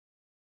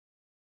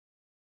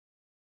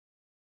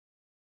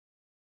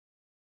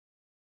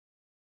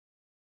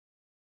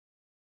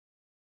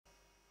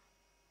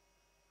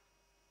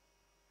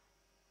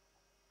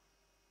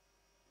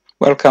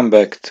Welcome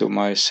back to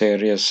my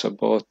series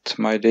about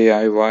my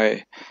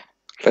DIY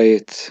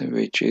lathe,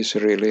 which is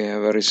really a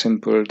very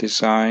simple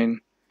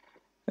design.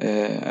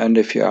 And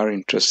if you are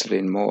interested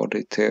in more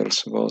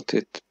details about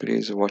it,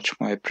 please watch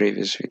my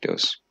previous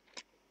videos.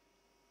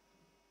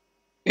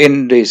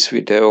 In this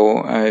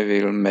video, I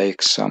will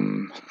make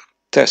some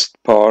test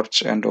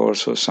parts and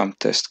also some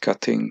test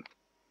cutting.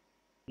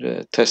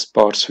 The test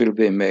parts will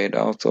be made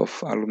out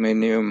of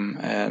aluminium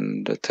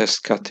and the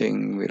test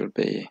cutting will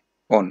be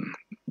on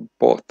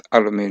both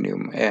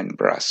aluminium and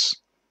brass.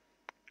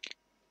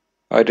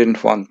 I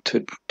didn't want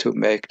to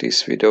make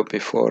this video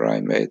before I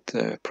made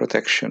the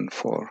protection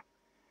for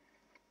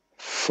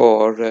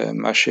the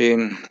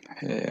machine,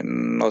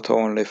 not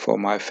only for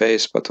my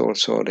face but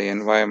also the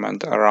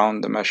environment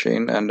around the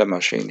machine and the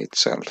machine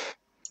itself.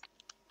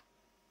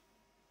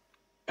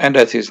 And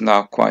that is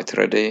now quite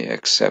ready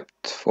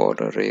except for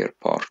the rear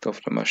part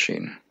of the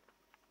machine.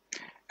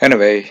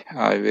 Anyway,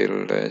 I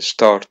will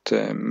start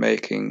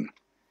making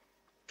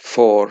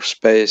 4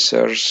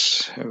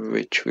 spacers,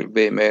 which will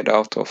be made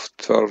out of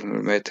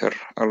 12mm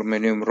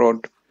aluminium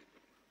rod,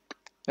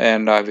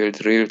 and I will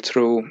drill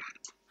through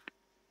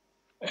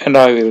and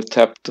I will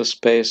tap the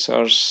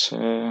spacers,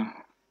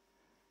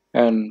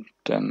 and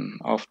then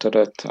after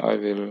that I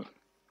will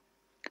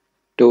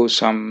do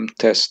some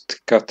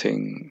test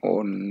cutting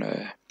on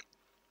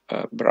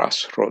a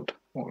brass rod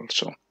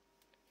also.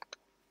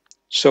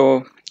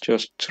 So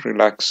just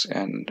relax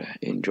and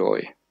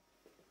enjoy.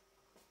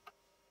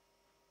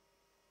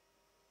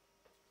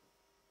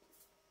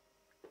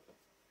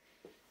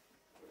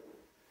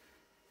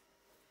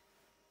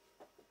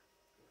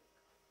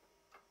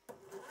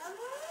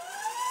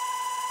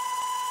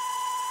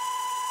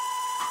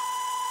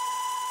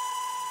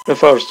 The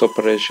first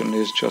operation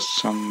is just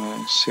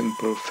some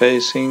simple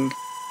facing.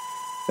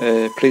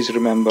 Please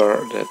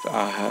remember that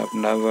I have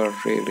never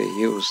really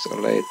used a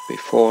lathe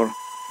before,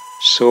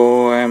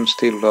 so I am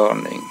still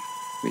learning,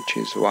 which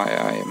is why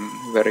I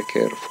am very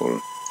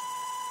careful.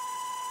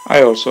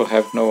 I also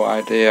have no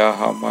idea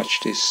how much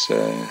this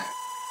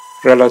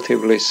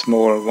relatively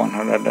small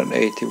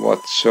 180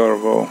 watt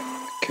servo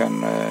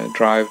can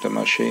drive the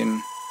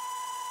machine.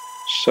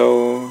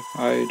 So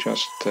I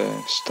just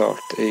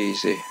start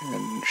easy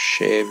and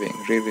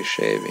shaving, really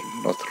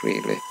shaving, not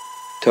really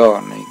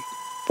turning.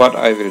 But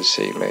I will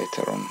see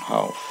later on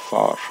how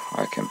far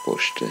I can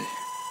push the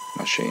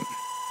machine.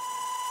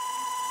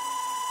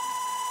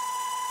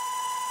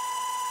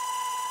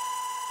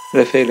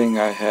 The feeling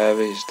I have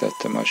is that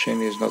the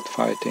machine is not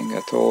fighting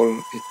at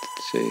all.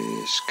 It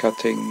is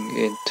cutting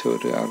into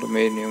the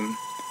aluminium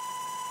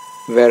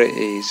very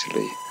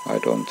easily. I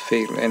don't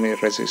feel any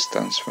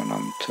resistance when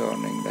I'm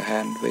turning the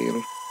hand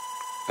wheel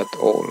at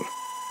all.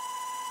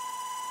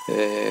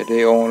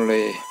 The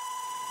only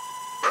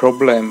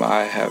problem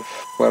I have,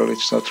 well,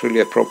 it's not really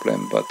a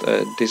problem, but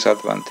a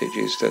disadvantage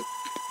is that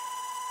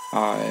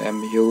I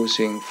am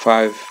using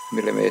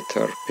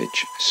 5mm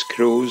pitch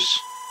screws,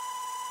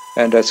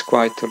 and that's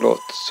quite a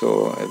lot,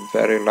 so a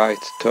very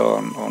light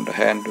turn on the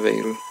hand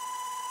wheel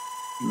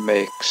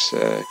makes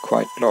a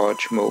quite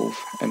large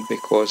move, and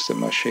because the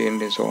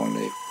machine is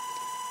only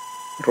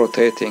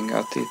rotating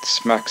at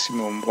its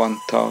maximum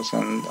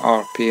 1000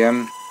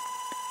 RPM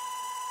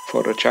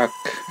for the jack,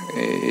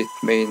 it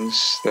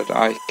means that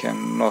I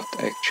cannot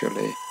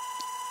actually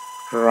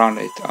run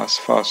it as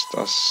fast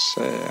as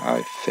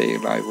I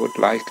feel I would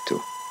like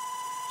to.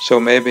 So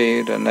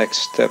maybe the next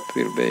step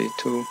will be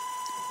to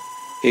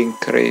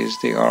increase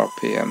the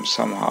RPM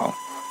somehow.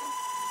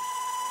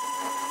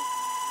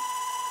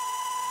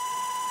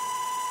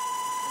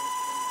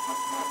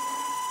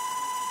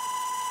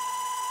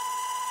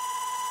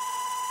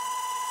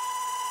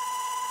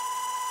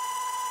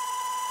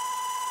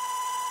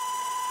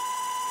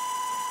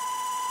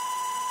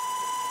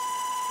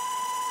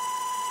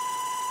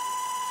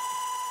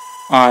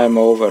 I am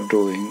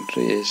overdoing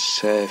this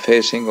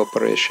facing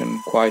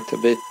operation quite a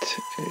bit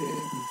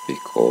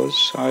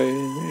because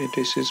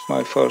this is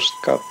my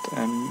first cut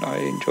and I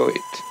enjoy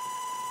it.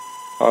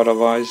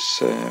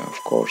 Otherwise,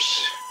 of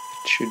course,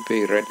 it should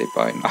be ready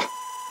by now.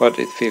 But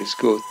it feels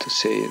good to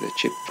see the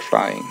chip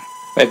flying.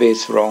 Maybe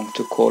it's wrong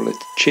to call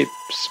it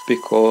chips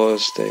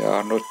because they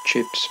are not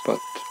chips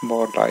but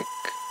more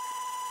like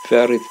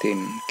very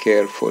thin,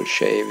 careful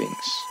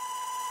shavings.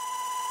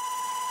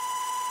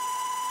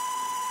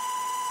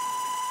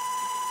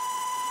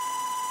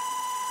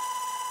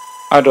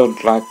 I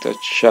don't like the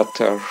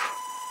chatter,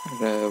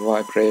 the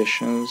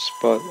vibrations,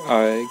 but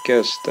I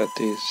guess that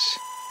is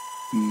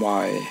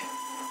my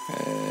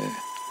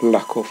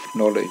lack of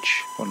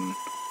knowledge on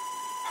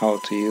how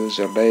to use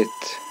a lathe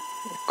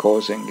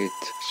causing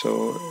it.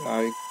 So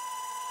I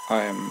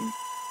am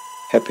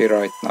happy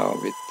right now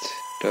with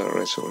the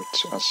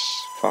results as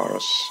far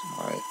as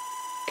I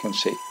can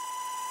see.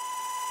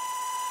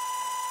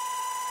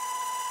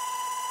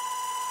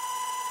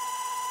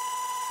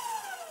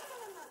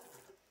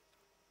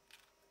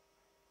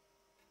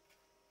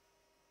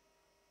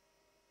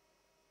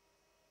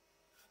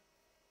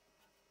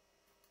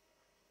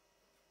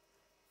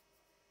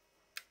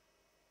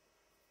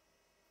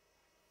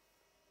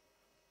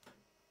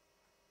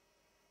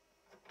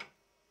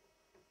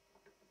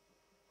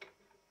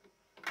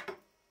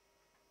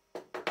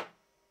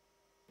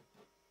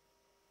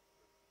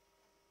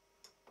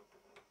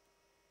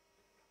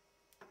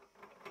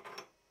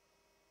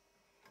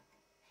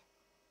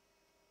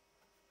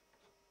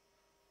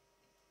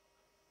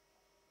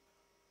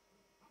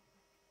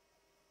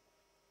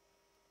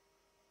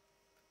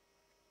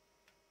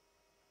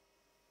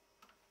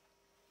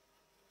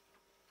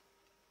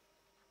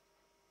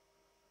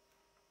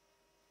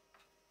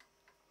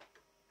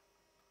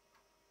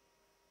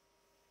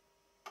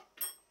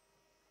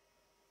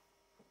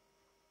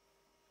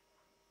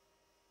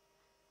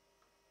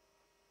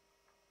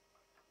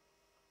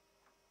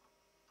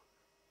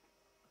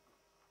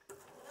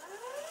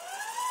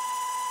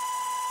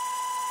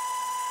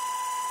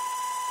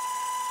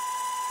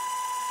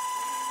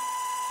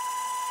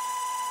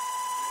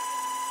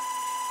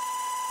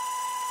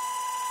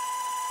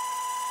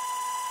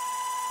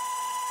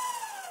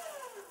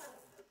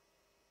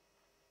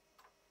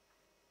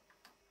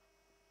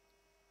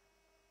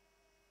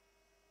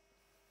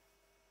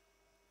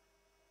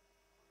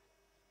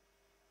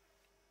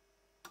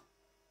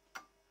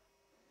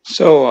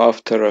 So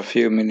after a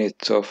few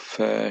minutes of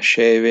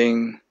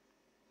shaving,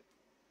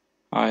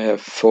 I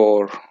have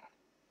 4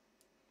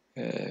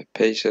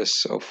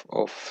 pieces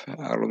of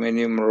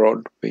aluminium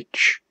rod,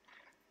 which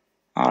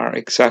are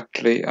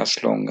exactly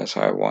as long as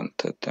I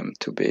wanted them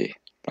to be,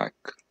 like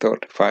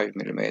 35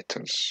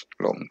 millimeters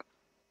long.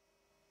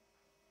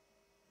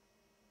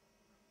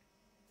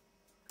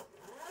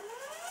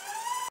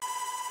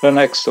 The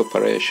next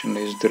operation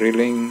is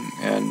drilling,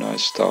 and I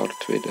start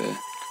with a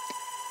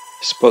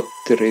spot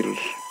drill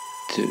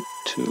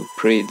to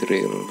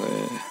pre-drill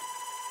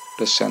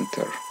the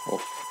center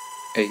of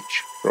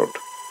each rod.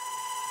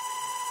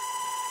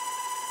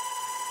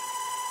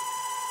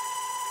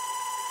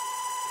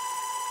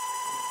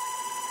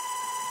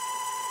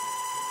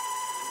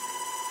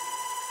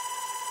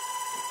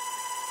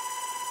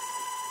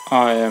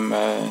 I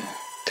am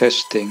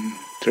testing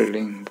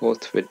drilling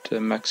both with the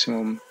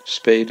maximum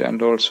speed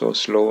and also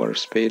slower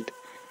speed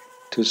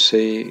to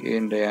see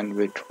in the end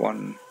which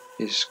one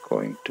is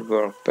going to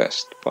work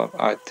best, but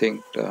I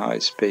think the high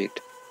speed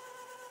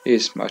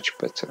is much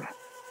better.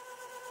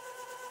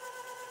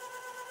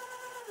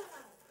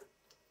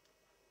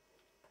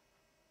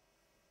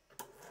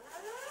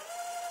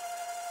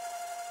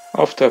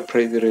 After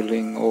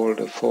pre-drilling all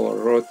the 4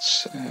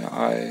 rods,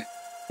 I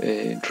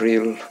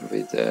drill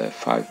with a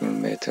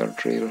 5mm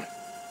drill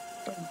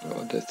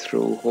the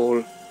through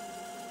hole,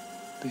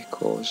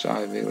 because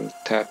I will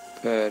tap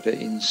the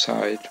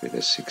inside with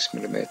a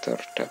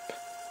 6mm tap.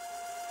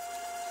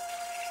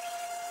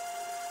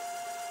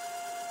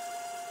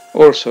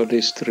 Also,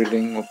 this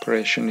drilling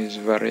operation is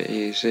very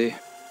easy,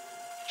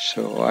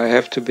 so I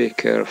have to be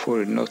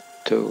careful not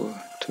to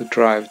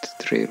drive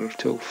the drill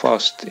too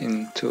fast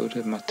into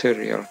the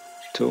material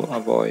to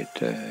avoid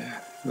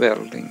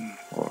welding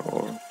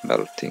or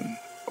melting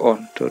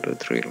onto the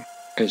drill.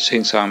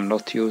 Since I'm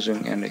not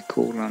using any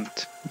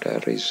coolant,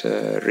 there is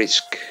a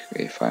risk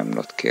if I'm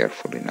not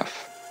careful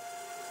enough.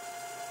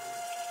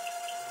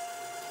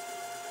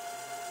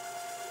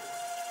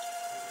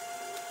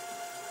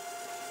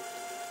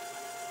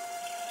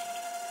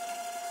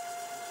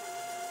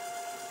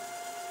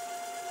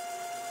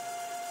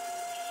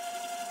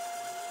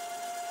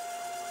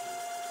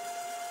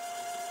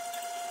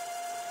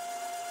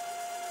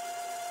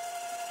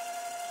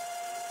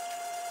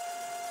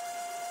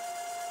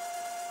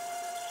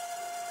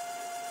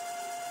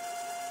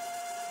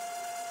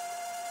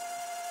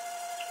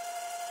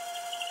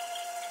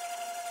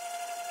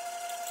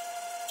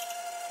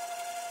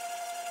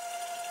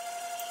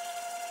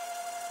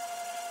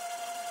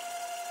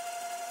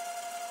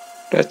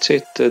 That's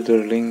it, the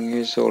drilling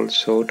is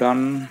also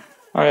done.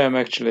 I am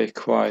actually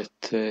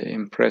quite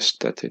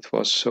impressed that it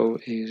was so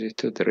easy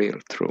to drill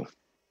through.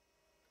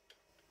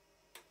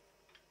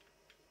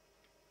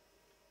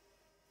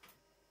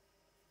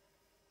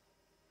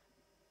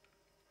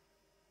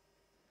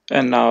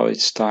 And now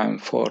it's time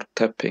for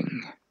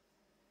tapping.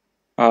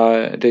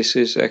 This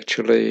is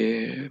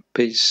actually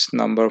piece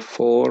number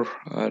 4.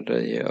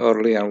 The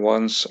earlier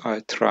ones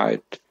I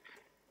tried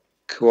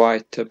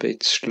quite a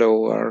bit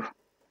slower,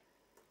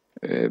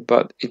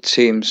 but it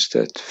seems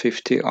that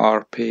 50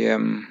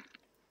 RPM,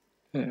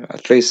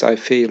 at least I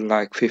feel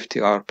like 50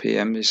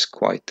 RPM is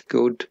quite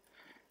good,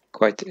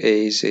 quite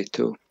easy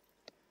to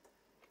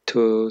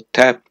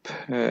tap,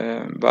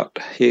 but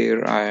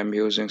here I am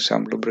using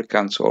some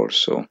lubricants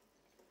also,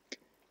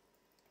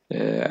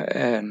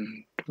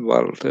 and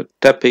well, the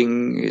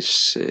tapping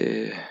is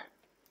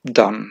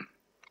done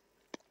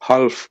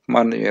half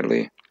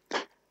manually.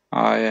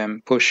 I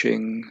am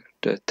pushing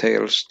the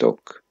tailstock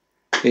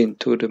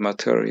into the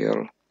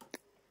material,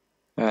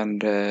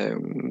 and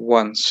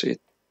once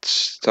it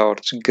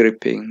starts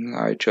gripping,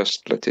 I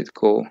just let it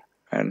go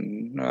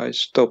and I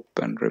stop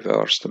and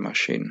reverse the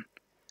machine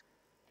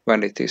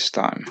when it is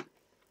time.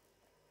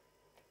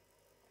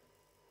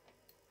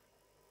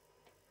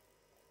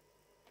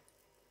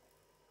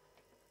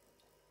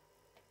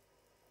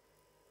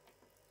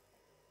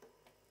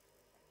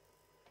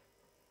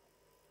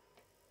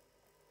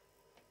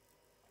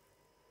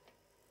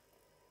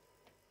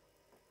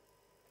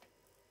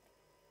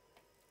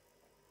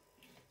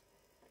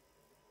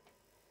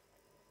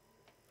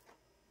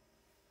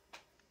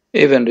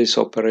 Even this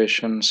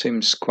operation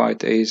seems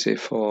quite easy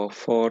for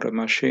a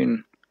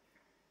machine.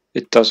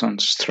 It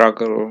doesn't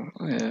struggle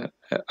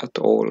at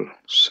all,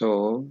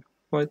 so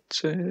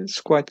it's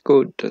quite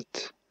good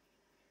that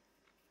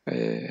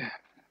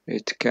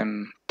it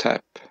can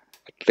tap,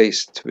 at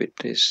least with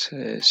these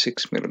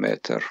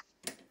 6mm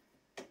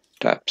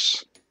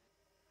taps.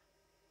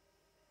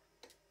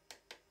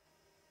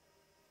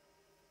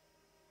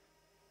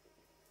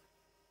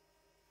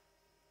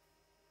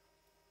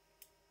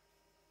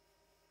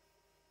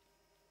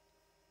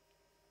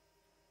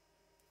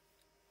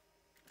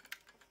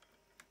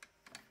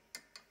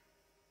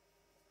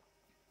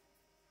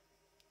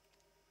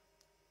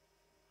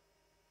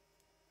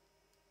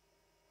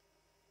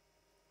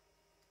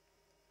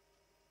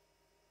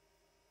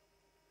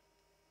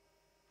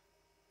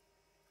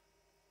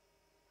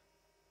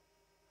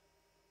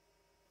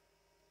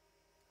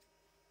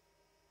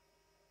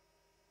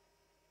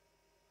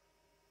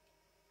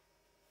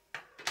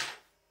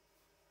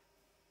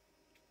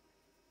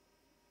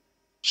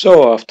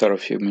 So after a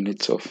few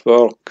minutes of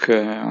work,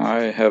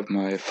 I have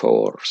my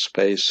 4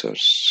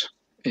 spacers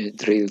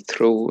drilled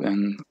through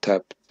and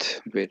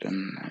tapped with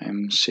an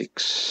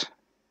M6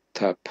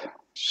 tap,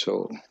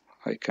 so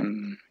I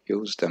can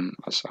use them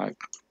as I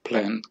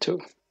plan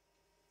to.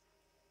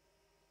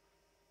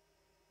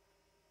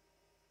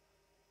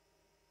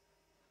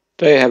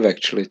 They have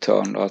actually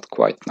turned out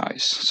quite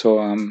nice, so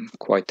I'm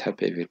quite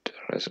happy with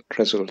the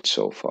results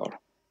so far.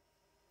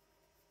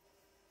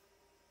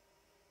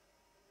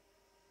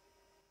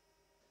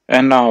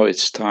 And now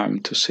it's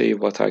time to see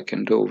what I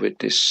can do with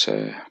this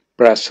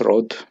brass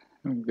rod,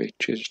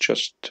 which is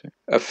just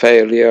a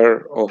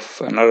failure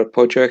of another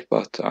project,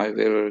 but I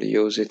will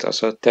use it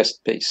as a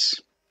test piece.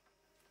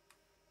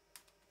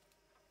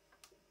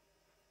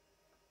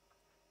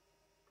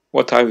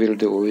 What I will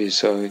do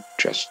is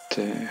just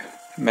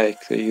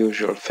make the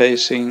usual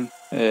facing,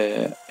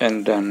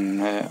 and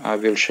then I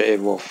will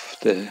shave off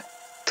the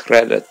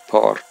threaded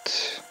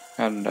part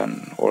and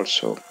then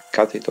also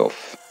cut it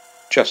off,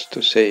 just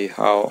to see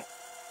how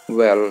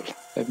well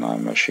my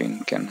machine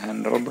can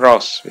handle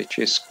brass, which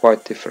is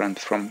quite different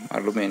from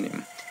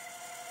aluminium.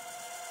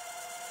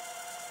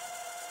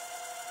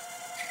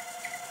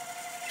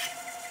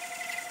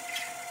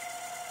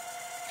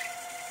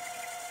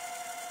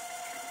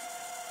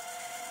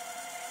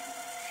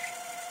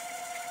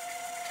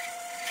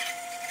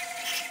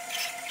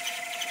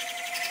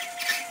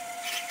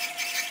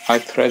 I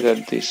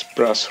threaded this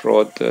brass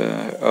rod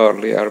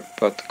earlier,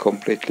 but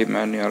completely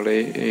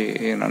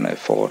manually in an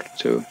effort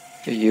to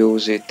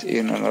use it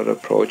in another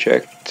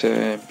project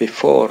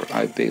before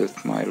I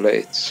built my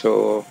lathe.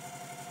 So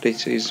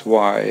this is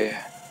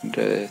why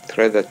the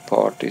threaded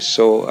part is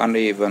so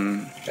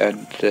uneven,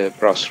 and the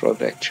brass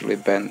rod actually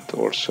bent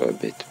also a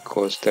bit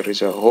because there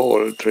is a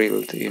hole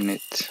drilled in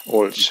it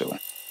also.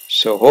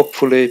 So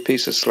hopefully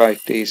pieces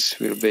like this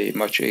will be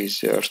much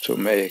easier to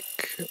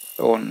make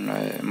on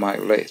my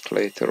lathe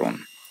later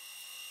on.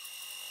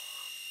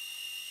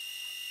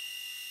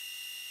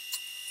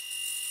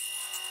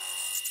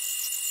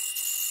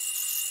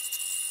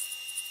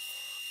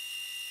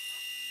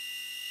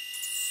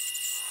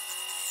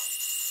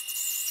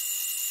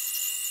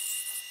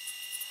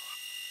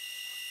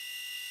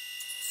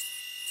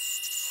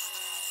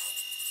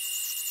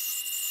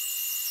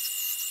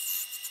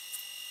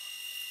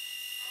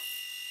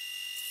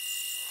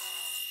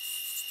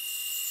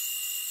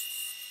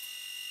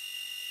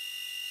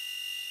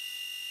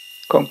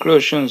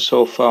 Conclusion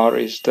so far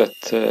is that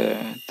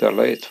the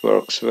lathe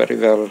works very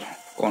well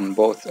on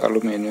both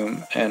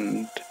aluminium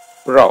and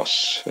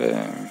brass.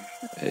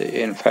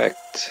 In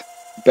fact,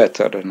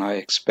 better than I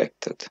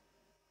expected.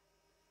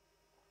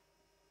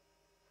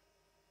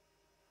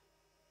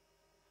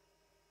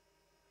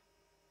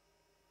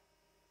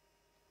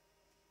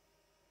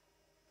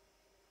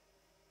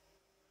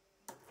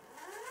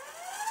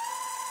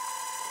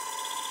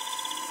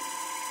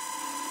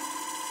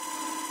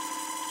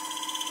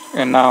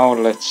 And now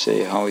let's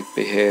see how it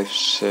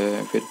behaves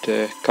with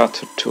the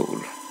cutter tool.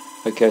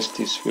 I guess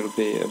this will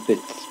be a bit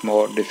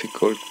more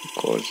difficult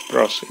because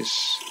brass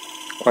is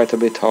quite a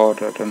bit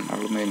harder than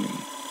aluminium.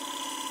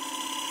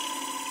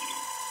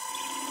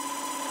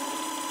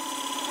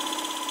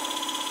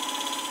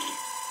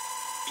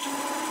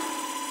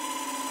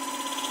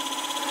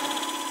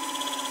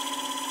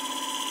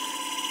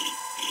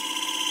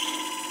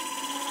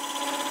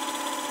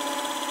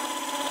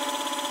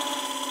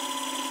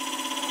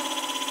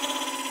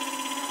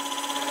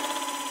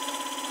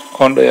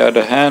 On the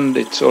other hand,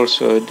 it's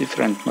also a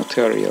different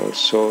material,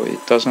 so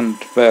it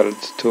doesn't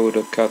weld to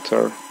the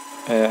cutter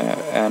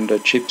and the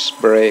chips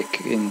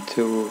break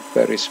into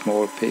very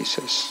small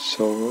pieces.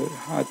 So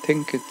I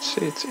think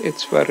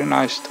it's very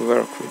nice to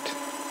work with.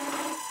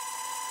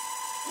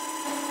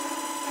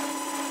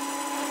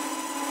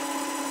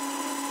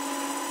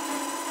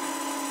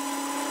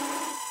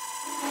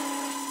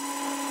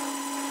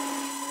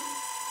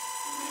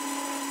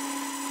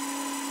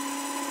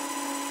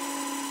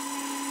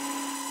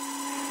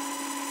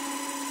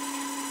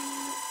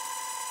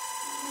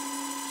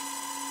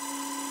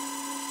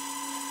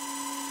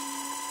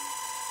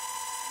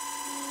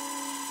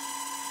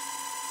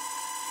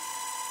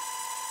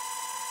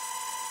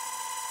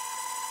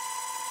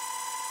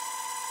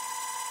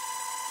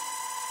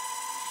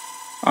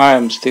 I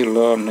am still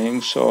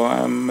learning, so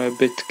I'm a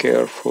bit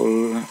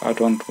careful. I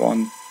don't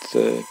want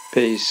the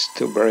piece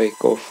to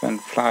break off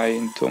and fly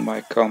into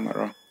my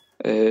camera.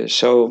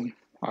 So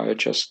I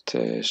just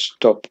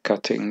stop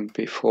cutting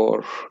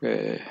before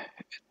it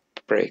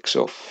breaks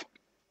off.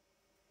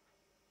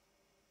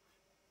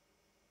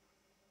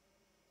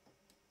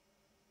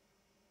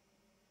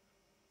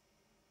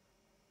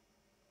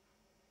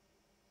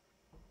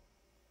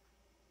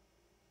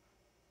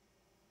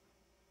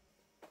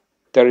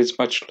 There is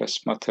much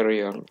less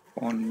material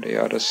on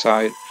the other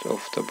side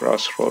of the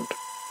brass rod,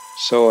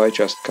 so I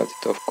just cut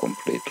it off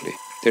completely.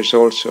 There's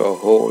also a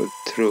hole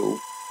through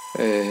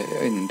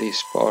in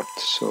this part,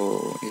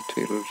 so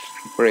it will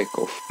break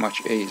off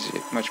much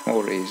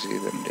more easy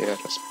than the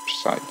other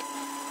side.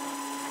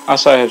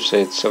 As I have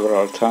said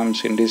several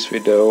times in this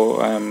video,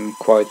 I am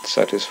quite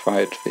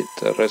satisfied with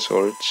the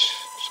results,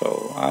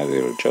 so I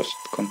will just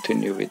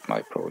continue with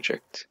my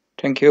project.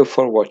 Thank you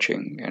for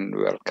watching and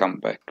welcome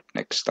back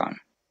next time.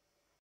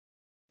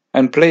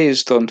 And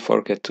please don't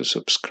forget to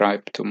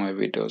subscribe to my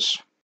videos.